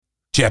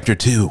Chapter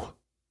 2.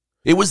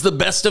 It was the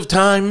best of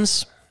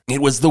times.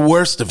 It was the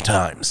worst of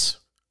times.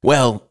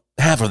 Well,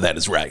 half of that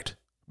is right.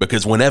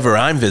 Because whenever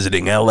I'm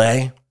visiting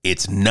LA,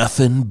 it's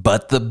nothing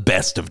but the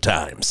best of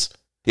times.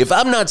 If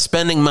I'm not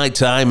spending my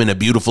time in a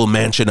beautiful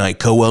mansion I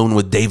co-own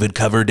with David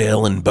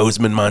Coverdale in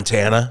Bozeman,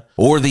 Montana,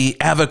 or the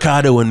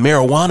avocado and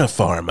marijuana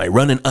farm I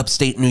run in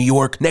upstate New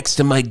York next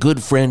to my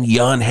good friend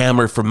Jan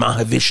Hammer from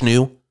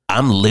Mahavishnu,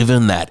 I'm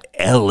living that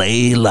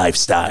LA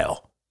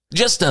lifestyle.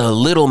 Just a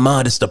little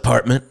modest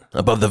apartment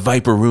above the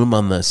Viper Room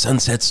on the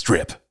Sunset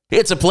Strip.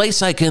 It's a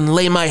place I can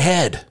lay my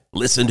head,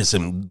 listen to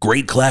some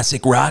great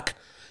classic rock,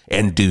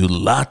 and do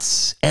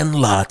lots and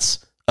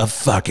lots of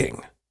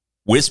fucking.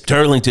 Whisp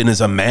Turlington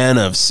is a man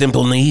of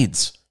simple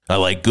needs. I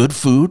like good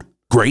food,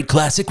 great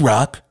classic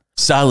rock,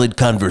 solid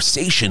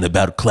conversation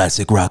about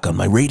classic rock on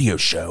my radio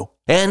show,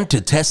 and to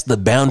test the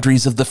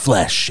boundaries of the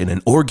flesh in an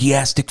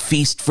orgiastic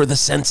feast for the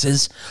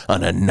senses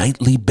on a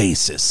nightly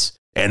basis.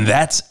 And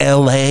that's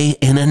LA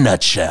in a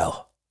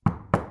nutshell.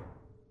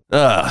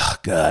 Oh,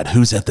 God,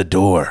 who's at the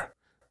door?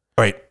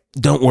 All right,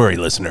 don't worry,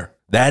 listener.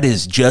 That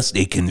is just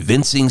a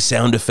convincing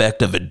sound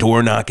effect of a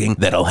door knocking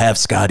that I'll have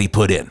Scotty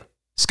put in.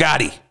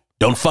 Scotty,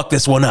 don't fuck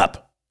this one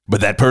up.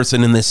 But that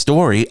person in this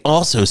story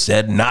also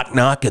said knock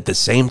knock at the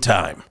same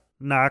time.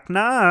 Knock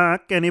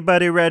knock,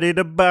 anybody ready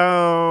to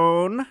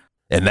bone?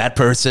 And that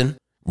person,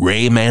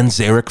 Ray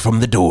Manzarek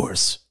from The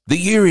Doors. The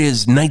year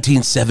is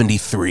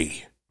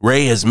 1973.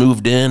 Ray has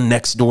moved in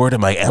next door to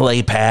my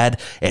LA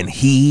pad, and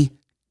he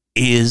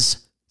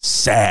is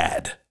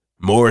sad.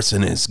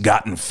 Morrison has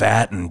gotten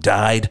fat and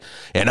died,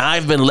 and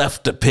I've been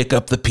left to pick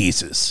up the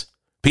pieces.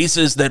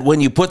 Pieces that, when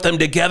you put them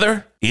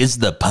together, is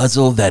the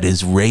puzzle that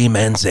is Ray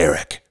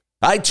Manzarek.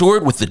 I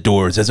toured with The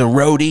Doors as a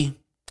roadie,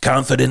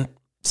 confident,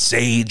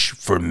 sage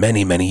for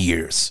many, many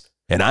years.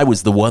 And I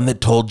was the one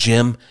that told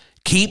Jim,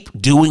 keep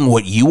doing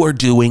what you are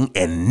doing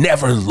and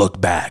never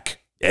look back.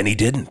 And he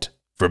didn't,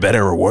 for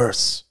better or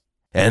worse.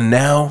 And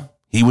now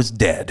he was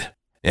dead,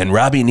 and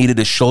Robbie needed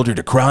a shoulder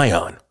to cry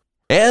on.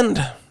 And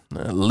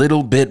a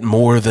little bit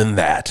more than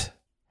that.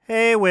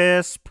 Hey,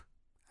 Wisp.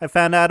 I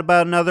found out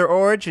about another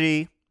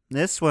orgy.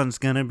 This one's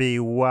gonna be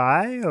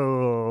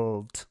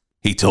wild.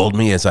 He told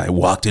me as I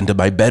walked into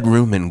my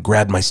bedroom and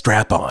grabbed my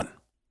strap on.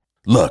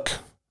 Look,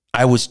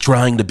 I was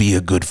trying to be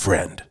a good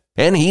friend,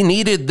 and he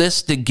needed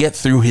this to get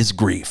through his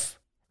grief.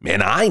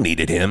 And I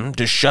needed him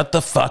to shut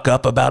the fuck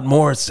up about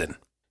Morrison.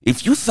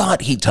 If you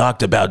thought he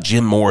talked about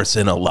Jim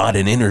Morrison a lot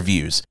in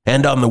interviews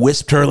and on the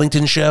Whisp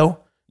Turlington show,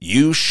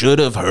 you should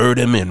have heard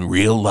him in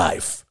real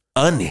life,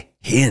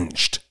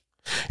 unhinged.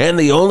 And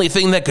the only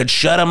thing that could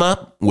shut him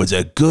up was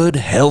a good,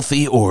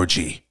 healthy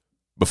orgy.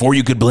 Before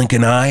you could blink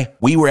an eye,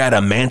 we were at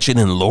a mansion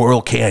in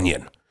Laurel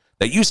Canyon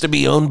that used to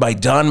be owned by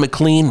Don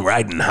McLean,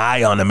 riding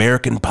high on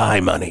American Pie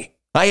money.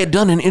 I had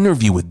done an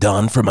interview with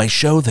Don for my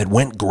show that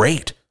went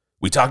great.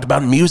 We talked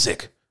about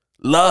music,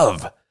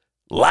 love,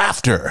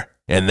 laughter,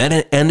 and then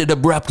it ended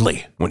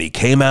abruptly when he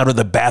came out of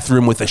the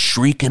bathroom with a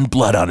shriek and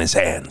blood on his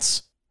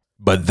hands.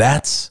 But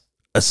that's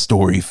a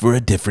story for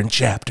a different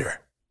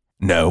chapter.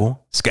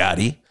 No,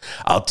 Scotty,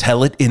 I'll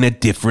tell it in a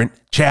different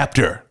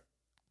chapter.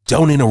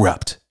 Don't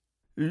interrupt.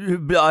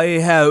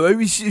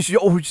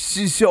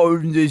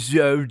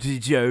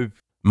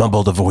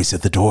 Mumbled a voice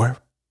at the door.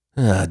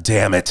 Ah,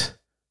 damn it.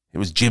 It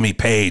was Jimmy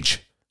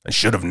Page. I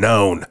should have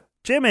known.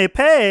 Jimmy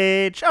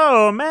Page?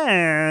 Oh,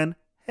 man.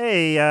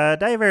 Hey,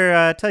 did I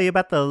ever tell you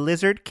about the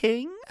Lizard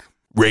King?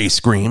 Ray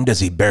screamed as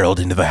he barreled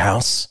into the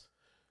house.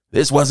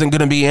 This wasn't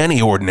going to be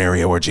any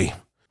ordinary orgy.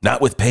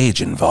 Not with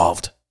Page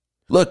involved.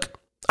 Look,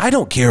 I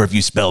don't care if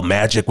you spell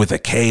Magick with a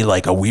K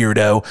like a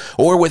weirdo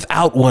or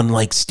without one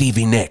like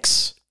Stevie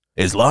Nicks.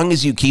 As long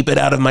as you keep it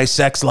out of my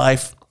sex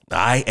life,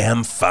 I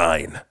am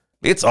fine.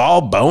 It's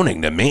all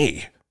boning to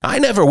me. I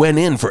never went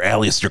in for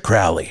Aleister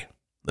Crowley.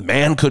 The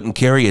man couldn't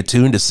carry a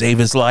tune to save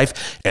his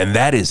life, and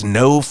that is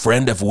no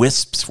friend of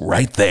Wisp's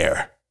right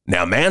there.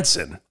 Now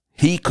Manson,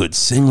 he could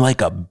sing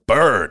like a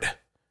bird.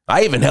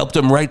 I even helped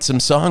him write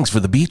some songs for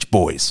the Beach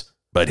Boys,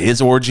 but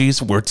his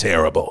orgies were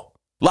terrible.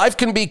 Life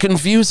can be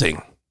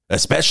confusing,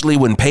 especially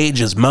when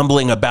Page is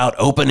mumbling about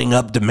opening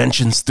up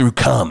dimensions through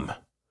cum.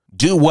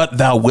 Do what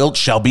thou wilt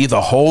shall be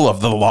the whole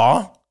of the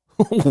law?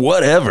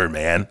 Whatever,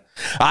 man.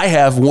 I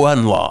have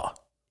one law.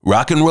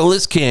 Rock and roll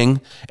is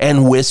king,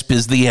 and Wisp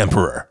is the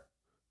emperor.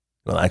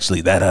 Well, actually,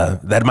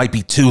 that might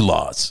be two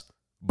laws,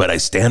 but I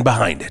stand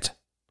behind it.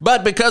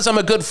 But because I'm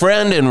a good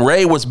friend and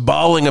Ray was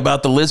bawling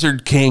about the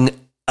Lizard King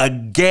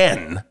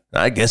again,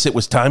 I guess it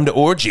was time to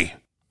orgy.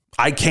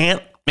 I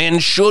can't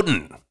and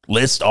shouldn't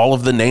list all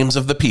of the names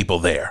of the people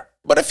there,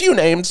 but a few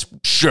names,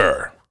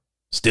 sure.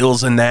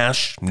 Stills and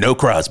Nash, No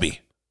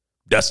Crosby,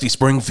 Dusty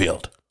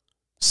Springfield,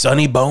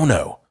 Sonny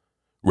Bono,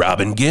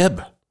 Robin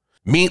Gibb,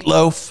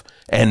 Meatloaf,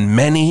 and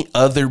many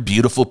other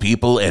beautiful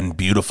people and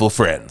beautiful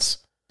friends.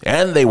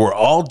 And they were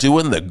all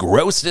doing the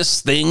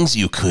grossest things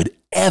you could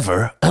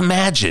ever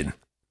imagine.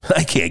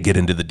 I can't get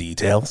into the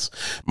details,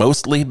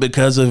 mostly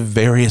because of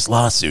various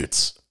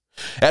lawsuits.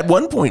 At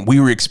one point,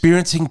 we were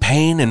experiencing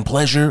pain and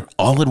pleasure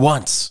all at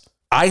once.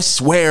 I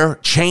swear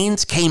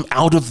chains came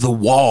out of the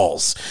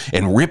walls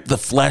and ripped the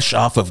flesh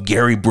off of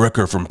Gary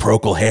Brooker from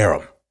Procol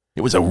Harum.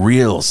 It was a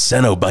real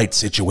Cenobite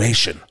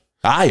situation.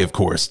 I, of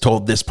course,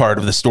 told this part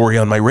of the story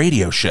on my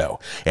radio show,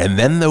 and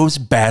then those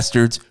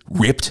bastards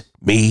ripped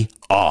me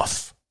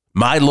off.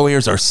 My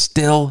lawyers are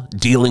still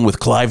dealing with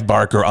Clive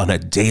Barker on a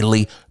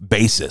daily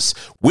basis.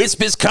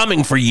 Whisp is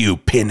coming for you,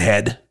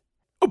 pinhead.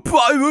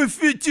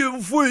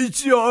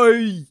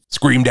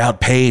 Screamed out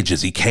Page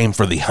as he came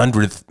for the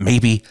 100th,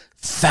 maybe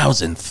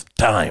 1,000th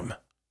time.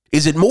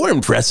 Is it more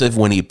impressive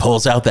when he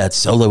pulls out that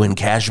solo in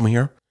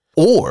Kashmir?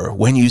 Or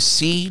when you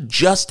see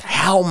just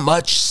how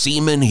much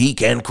semen he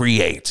can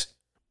create?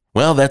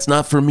 Well, that's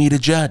not for me to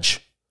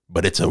judge,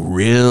 but it's a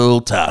real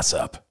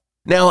toss-up.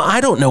 Now,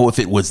 I don't know if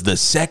it was the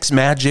sex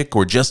magic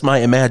or just my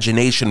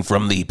imagination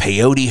from the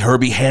peyote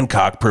Herbie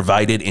Hancock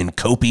provided in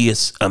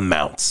copious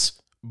amounts.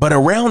 But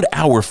around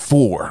hour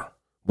 4,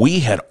 we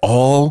had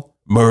all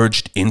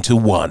merged into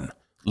one.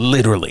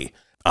 Literally,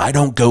 I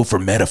don't go for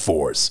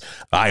metaphors.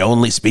 I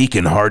only speak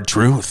in hard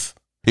truth.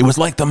 It was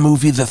like the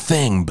movie The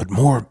Thing, but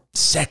more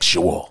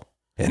sexual.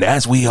 And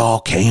as we all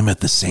came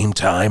at the same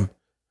time,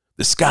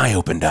 the sky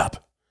opened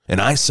up, and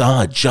I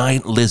saw a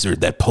giant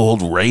lizard that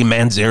pulled Ray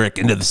Manzarek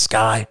into the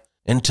sky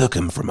and took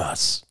him from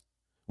us.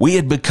 We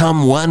had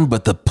become one,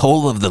 but the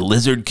pull of the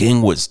Lizard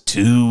King was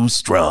too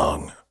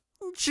strong.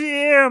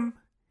 Jim,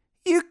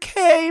 you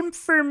came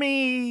for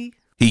me,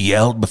 he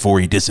yelled before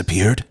he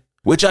disappeared,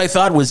 which I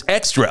thought was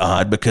extra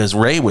odd because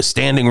Ray was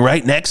standing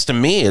right next to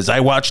me as I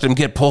watched him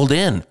get pulled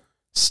in,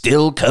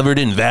 still covered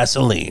in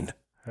Vaseline.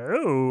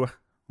 Oh,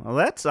 well,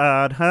 that's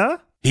odd, huh?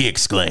 He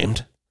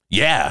exclaimed.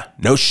 Yeah,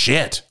 no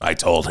shit, I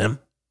told him.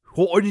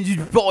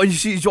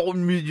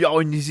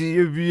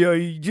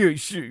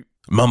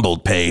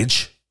 Mumbled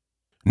Page.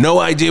 No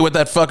idea what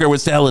that fucker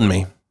was telling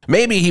me.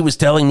 Maybe he was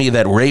telling me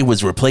that Ray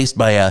was replaced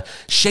by a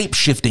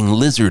shape-shifting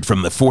lizard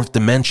from the 4th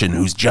dimension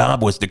whose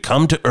job was to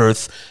come to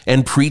Earth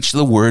and preach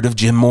the word of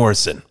Jim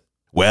Morrison.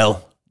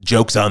 Well,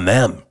 joke's on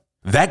them.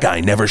 That guy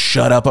never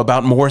shut up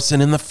about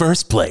Morrison in the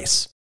first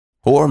place.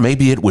 Or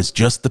maybe it was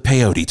just the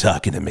peyote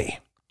talking to me.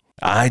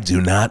 I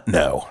do not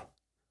know.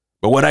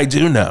 But what I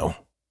do know,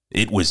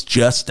 it was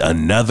just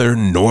another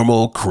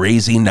normal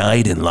crazy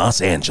night in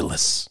Los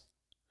Angeles.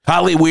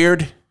 Holly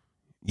Weird,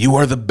 you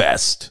are the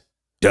best.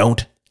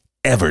 Don't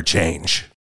ever change.